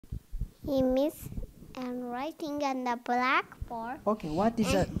He miss and writing on the blackboard. Okay, what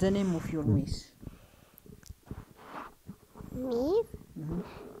is the name of your miss? Miss?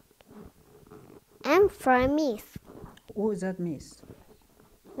 I'm from Miss. Who is that miss?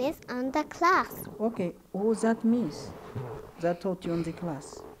 Miss on the class. Okay, who is that miss that taught you in the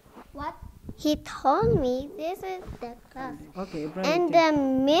class? What? He told me this is the class. Okay, And the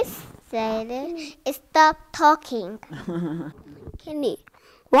miss said, stop talking. Kenny,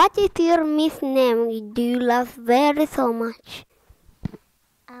 what is your miss name? Do you love very so much?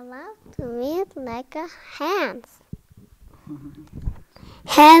 I love to miss like a hands.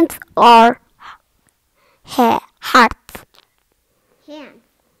 Hands or hearts? Hands.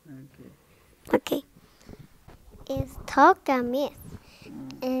 Okay. It's talk a miss.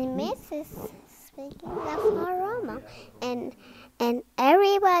 And Miss is speaking the Oromo, and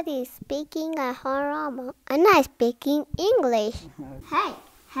everybody is speaking a Oromo, and I speaking English. Hey,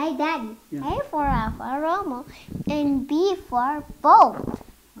 Daddy. Yeah. A for Oromo, and B for both.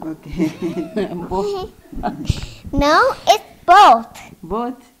 Okay. Both. No, it's both.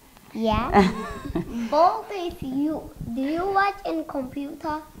 Both? Yeah. Both is you. Do you watch in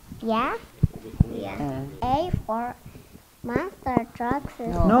computer? Yeah. Yeah. A for Master Trucks is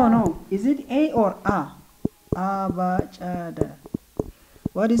No. Is it A or A? Abachada.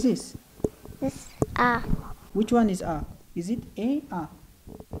 What is this? this A. Which one is A? Is it A? A.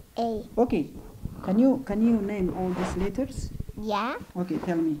 A. Okay. Can you name all these letters? Yeah. Okay,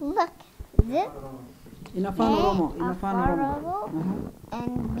 tell me. Look. This In Afaan A Oromo. In Afaan Oromo. Oromo,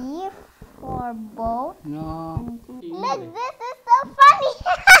 and B for both. No. Look, this is so funny.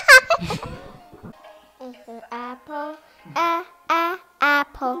 It's an apple.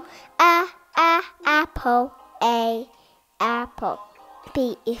 Apple. Apple. A. Apple.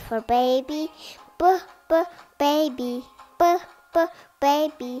 B is for baby. Baby.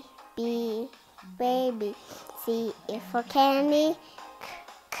 Baby. B. Baby. C is for candy.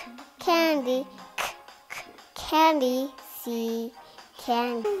 Candy. Candy. C.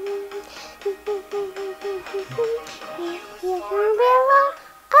 Candy. Umbrella.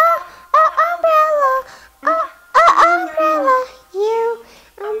 Umbrella. Umbrella. You.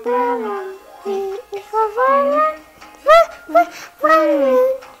 Umbrella. V is for violin. Violin.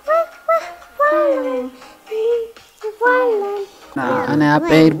 Violin. Violin. Ana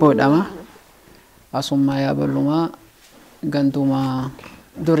abbaa irboodhama. Asummaa Yaaballoomaa ganduma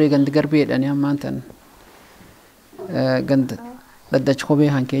durii gandi garbeedhani ammaan tan ganda daddacha kophee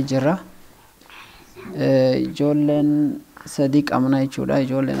hankee jirra. Ijoolleen sadii qabna jechuudha.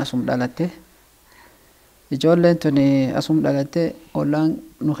 Ijoolleen asum dhalatte. Ijoolleen tuni asum dhalatte ollaan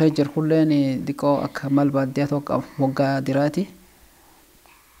nu kee jiru kulleen diqoo akka mal baadiyyaa tokko qabu waggaa diraati.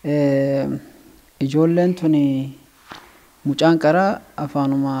 Ijoolleen tuni mucaan qaraa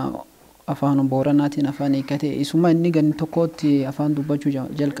afaan Booranaatiin Afaan Hiikkatte isuma inni ganni tokkotti afaan dubbachuu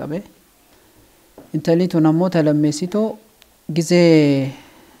jalqabe. Intalli tun ammoo lammeessitoo gizee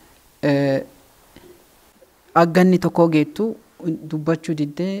agganni tokko geettu dubbachuu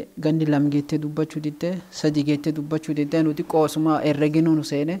diddee ganni lam geettee dubbachuu diddee sadi geettee dubbachuu diddee nuti qoosuma herreginu nu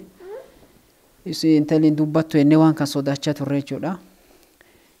seene intalli dubbattu enne waan kan sodaachaa turre jechuudha.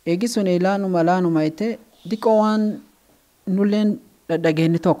 Eegisuun laanuma itti diqoo waan nulleen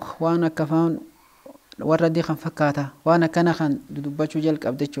dhageenye tokko waan akka afaan warra kan fakkaata waan akkana kan dubbachuu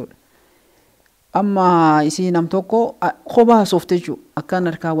jalqabde jechuudha. Amma isii nam tokko kophaa soofte jechuudha. Akkaan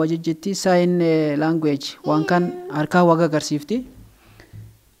harkaa wajjijjiitti sign language waan kan harkaa waga agarsiifti.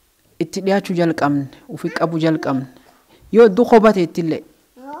 Itti dhiyaachuu jalqabne ofii qabu jalqabne yoo iddoo kophateetti illee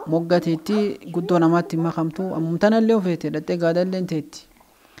moggateetti guddoo namaatti makamtu ammumtanallee ofeete dhattee gaadallee teetti.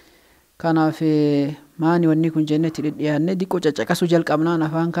 Kanaaf maani wanni kun jennetti dhiyaanne diqoo caccaqasuu jalqabnaan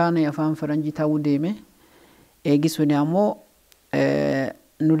afaan kaane afaan faranjii ta'uu deeme. Eegisuun ammoo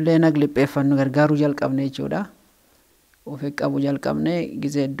nullee naglipheeffannu gargaaruu jalqabne jechuudha. Ofii qabu jalqabne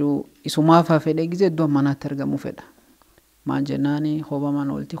gizee hedduu isumaaf fedhe gizee hedduu ammanaatti argamu fedha. Maan jennaani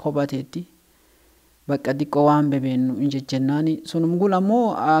hobaman olti hobateetti bakka diqoo waan bebeennu hin jechennaani sunum gul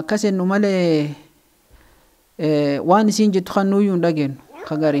ammoo akkas jennu malee waan isiin jettu kan nuyyuu hin dhageenyu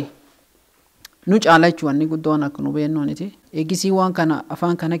kagarii. Nu caalachuu wanni guddoon akka nu beennooniti. Eegisii waan kana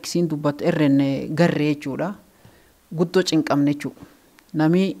afaan kana kisiin dubbattu irrenne garree jechuudha. Guddoo cinqamne jechuudha.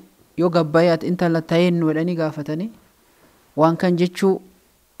 Namni yoo gabbayaat intala ta'een nu jedhanii gaafatanii waan kan jechuu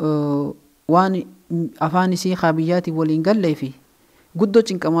waan afaan isii qabiyyaatii waliin gallee fi guddoo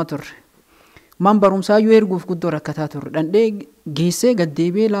cinqamaa turre. Man barumsaa yoo erguuf guddoo rakkataa turre. Dhandhee geessee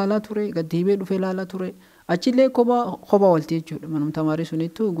gaddeebee ilaalaa ture, gaddeebee dhufee ilaalaa ture. Achillee kophaa walti jechuudha. Manum tamaarii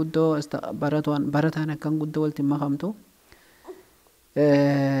sunittu guddoo barataan akkan guddoo walti makamtu.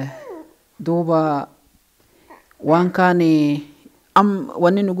 duuba waan kaan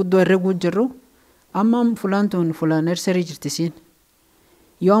wanni nu guddoo herreguu jirru amma fulaan tun fulaan nursery jirti siin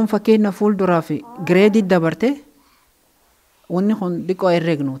yoo an fakkeenya fuulduraa fi gireedii dabarte wanni kun dhiqoo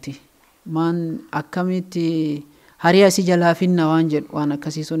herregnuuti maan akkamitti hariyaa si jalaa finna waan jedhu waan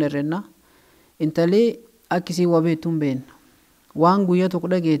akkasii sun herrenna intalli akkisii wabeettuun beenna waan guyyaa tokko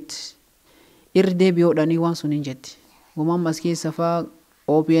dhageetti irri deebi'oodhanii waan sun hin jetti uumaan mas keessa faa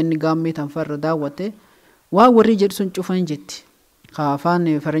OBN gaammee tan farra daawwatte waan warri jedhu sun cufa hin jetti afaan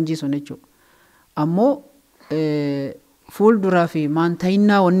faranjii sun jechuudha ammoo fuulduraa fi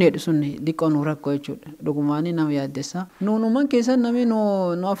maantayinnaa wanni jedhu sun dhiqoo nu rakkoo jechuudha dhugumaanii nama yaaddessa nuunuman keessan namni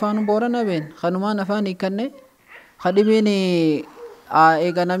nu afaan boorana been kanumaan afaan hiikkanne kadhibeen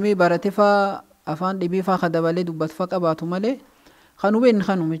eega namni barate faa afaan dhibii faa kadabalee dubbatu faa qabaatu malee kanu been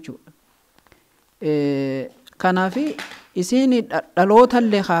kanuma jechuudha kanaafi isiin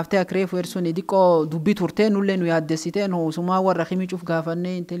dhalootallee kaaftee akreef wersuun dhiqoo dubbii turtee nullee nu yaaddessitee nuusumaa warra kimicuuf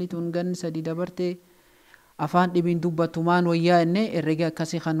gaafannee intelituun ganni sadii dabartee afaan dhibiin dubbattu maan wayyaa inni herrega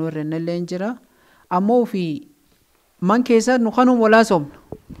akkasii kan nu herrennellee hin jira ammoo fi man keessa nu kanum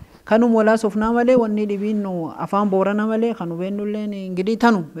walaasofnaa malee wanni dhibiin nu afaan boorana malee kan hubennulleen ingilii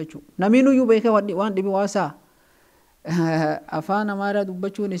tanu jechuudha namni nuyyuu beekee waan dhibii waasaa afaan amaaraa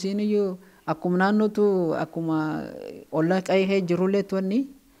dubbachuun isiin iyyuu akkuma naannootu akkuma ollaa qayhee jirullee wanni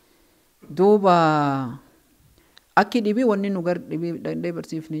duuba akki dhibii wanni nu gar dhibii dandee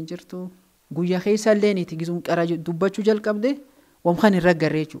barsiifne hin jirtu guyyaa keessa illee niiti gizum qara dubbachuu jalqabde wamkan irra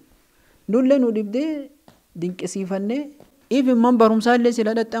garreechu nullee nu dhibdee dinqisiifannee even man barumsaa illee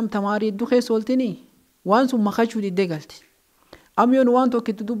sila dhaxxam tamaarii hedduu keessa ooltini waan sun makachuu diddee galti amyoon waan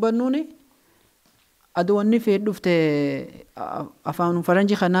tokkitti dubbannuuni aduwanni fee dhufte afaan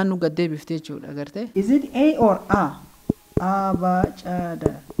faranjii kanaan nu gaddee biftee jechuudha agartee. Is it A or A?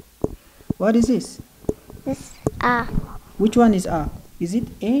 Abachada. What is this? This A. Which one is A? Is it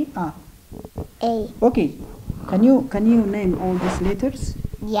A? A. A. Okay. Can you name all these letters?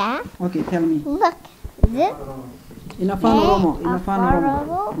 Yeah. Okay, tell me. Look. This In Afaan A, Oromoo. In Afaan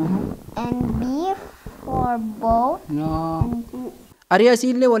Oromoo. Oromoo, and B for boat. No. Ariya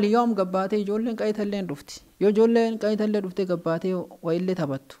siillee walii yoom gabbaatee ijoolleen qayitallee dhufti yoo ijoolleen qayitallee dhuftee gabbaatee wayillee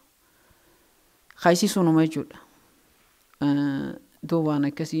taphattu kaayisii sunuma jechuudha duubaan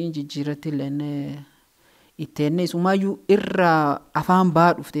akkasii jijjiirratti illee itteenne isumaayyuu irra afaan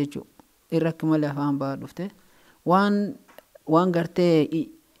ba'aa dhufte jechuudha irra akka malee afaan ba'aa dhufte waan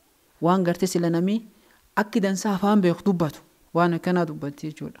gartee sila namii akki dansaa afaan beeku dubbatu waan akkanaa dubbatti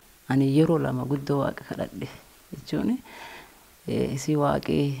jechuudha. Ani yeroo lama guddoo waaqa kadhadhe jechuun si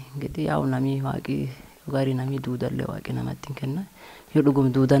waaqee gadi yaa'u namii waaqee gaarii namii duudallee waaqee namatti hin kenna yoo dhugum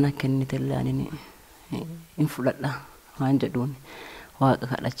duudana kennitellee ani hin fudhadha waan jedhuun waaqa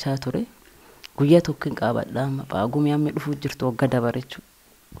kadhachaa ture guyyaa tokko hin qaabadha maqaagumii amma dhufuu jirtu wagga dabarechu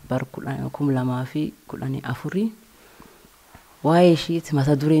bar 2014 waa'ee ishiiti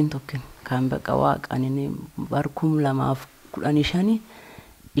mata dureen tokko kan baqa waaqaan inni bar 2015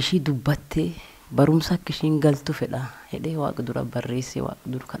 ishii dubbattee barumsa akka ishiin galtu fedha jedhee waaqa dura barreessee waaqa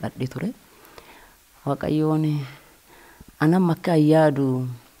dura kadhadhee ture waaqayyoon anam akka ayyaadu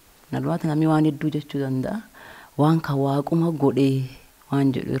nalwaata namni waan hedduu jechuu danda'a waan kan waaquma godhee waan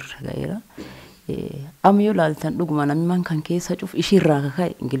jedhu irra ga'eera amma yoo laaltan dhuguma namni man kan keessa cuf ishiirraa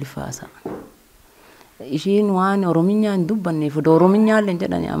kaka'e ingiliffaasa ishiin waan oromiyaa hin dubbanneef oromiyaa illee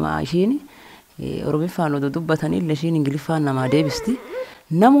jedhani ama ishiin oromiffaan odoo dubbatanii illee ishiin ingiliffaan namaa deebisti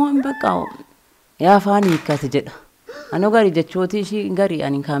namoonni bakka yaa afaan hiikkate jedha ano gari jechooti ishii gari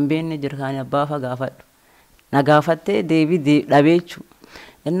ani kan beenne jirkaan abbaa fa gaafadhu na gaafattee deebii dhabeechu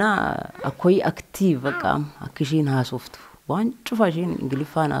innaa akkoi aktiiv bakka akka ishiin haasoftu waan cufa ishiin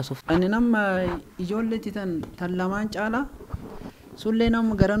ingiliffaan haasoftu. Ani nama ijoolleetti tan lamaan caalaa sullee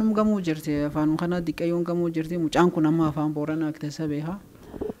nama garanum gamuu jirti afaan kana diqqayyoon gamuu jirti mucaan kun amma afaan booranaa akka ta'e beekaa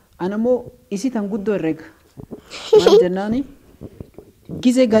anammoo isii tan guddoo herrega maal jennaani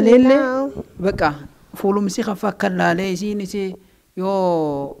gize galeellee baqa fuulumsi kafa akka laalee isiin isii yoo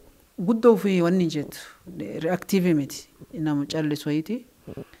guddoo fi wanni jettu reactive miti nama callisooyti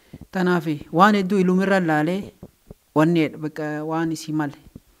tanaafi waan hedduu ilumirra laalee wanni baqa waan isii male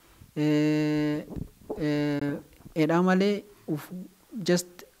edhaa malee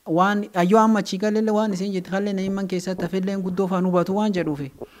just waan ayyoo amma chiigallee waan isiin jetti kallee naimman keessatti hafilleen guddoo faan hubatu waan jedhuufi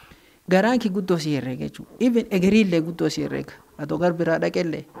garaan ki guddoo si herrega jechuudha even egeriillee guddoo si herrega atoo garbiraa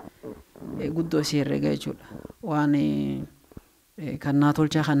dhaqellee guddoo si herrega jechuudha waan kan naa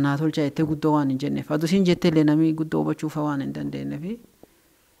tolchaa itti guddoo waan hin jenneef aduu siin jetteellee namni guddoo hubachuufa waan hin dandeenyeef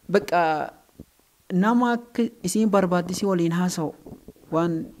bakka nama akka isiin barbaaddisii waliin haasa'u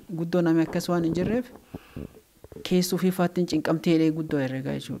waan guddoo namni akkas waan hin jirreef keessuu fi faattiin cinqamtee guddoo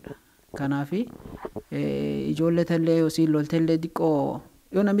herregaa jechuudha. Kanaaf ijoollee tallee yookiin lolteellee xiqqoo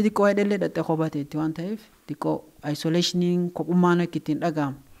yoo namni xiqqoo heddellee dhattee kophateetti waan ta'eef xiqqoo isolationiin kophummaan akka ittiin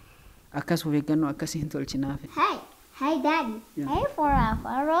dhaga'amu akkas of eeggannoo akkasiin tolchinaaf. Hi, Daddy. A for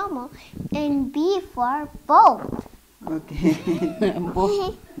Oromo and B for both. Okay.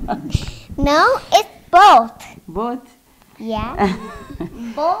 No, it's both. Both. Yeah.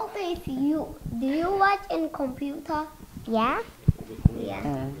 Both is you. Do you watch in computer? Yeah.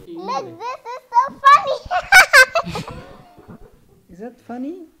 Yeah. Look, this is so funny. Is that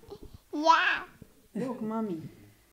funny? Yeah. Look, mommy.